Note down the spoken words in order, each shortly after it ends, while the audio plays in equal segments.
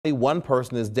One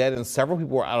person is dead and several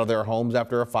people are out of their homes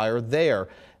after a fire there.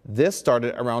 This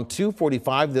started around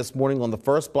 2:45 this morning on the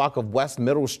first block of West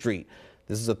Middle Street.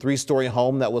 This is a three-story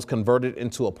home that was converted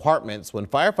into apartments. When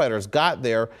firefighters got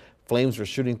there, flames were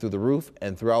shooting through the roof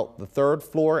and throughout the third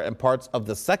floor and parts of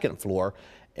the second floor.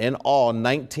 In all,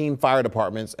 19 fire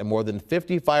departments and more than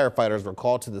 50 firefighters were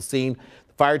called to the scene.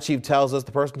 The fire chief tells us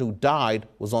the person who died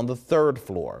was on the third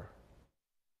floor.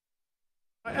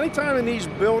 Anytime in these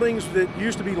buildings that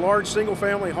used to be large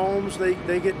single-family homes,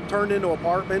 they get turned into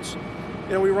apartments.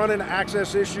 You know, we run into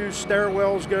access issues.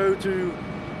 Stairwells go to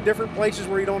different places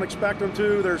where you don't expect them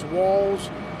to. There's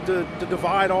walls to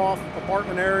divide off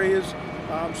apartment areas.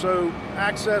 So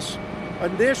access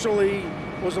initially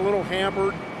was a little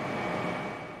hampered.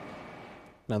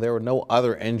 Now, there were no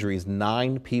other injuries.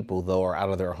 9 people, though, are out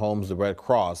of their homes. The Red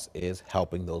Cross is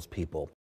helping those people.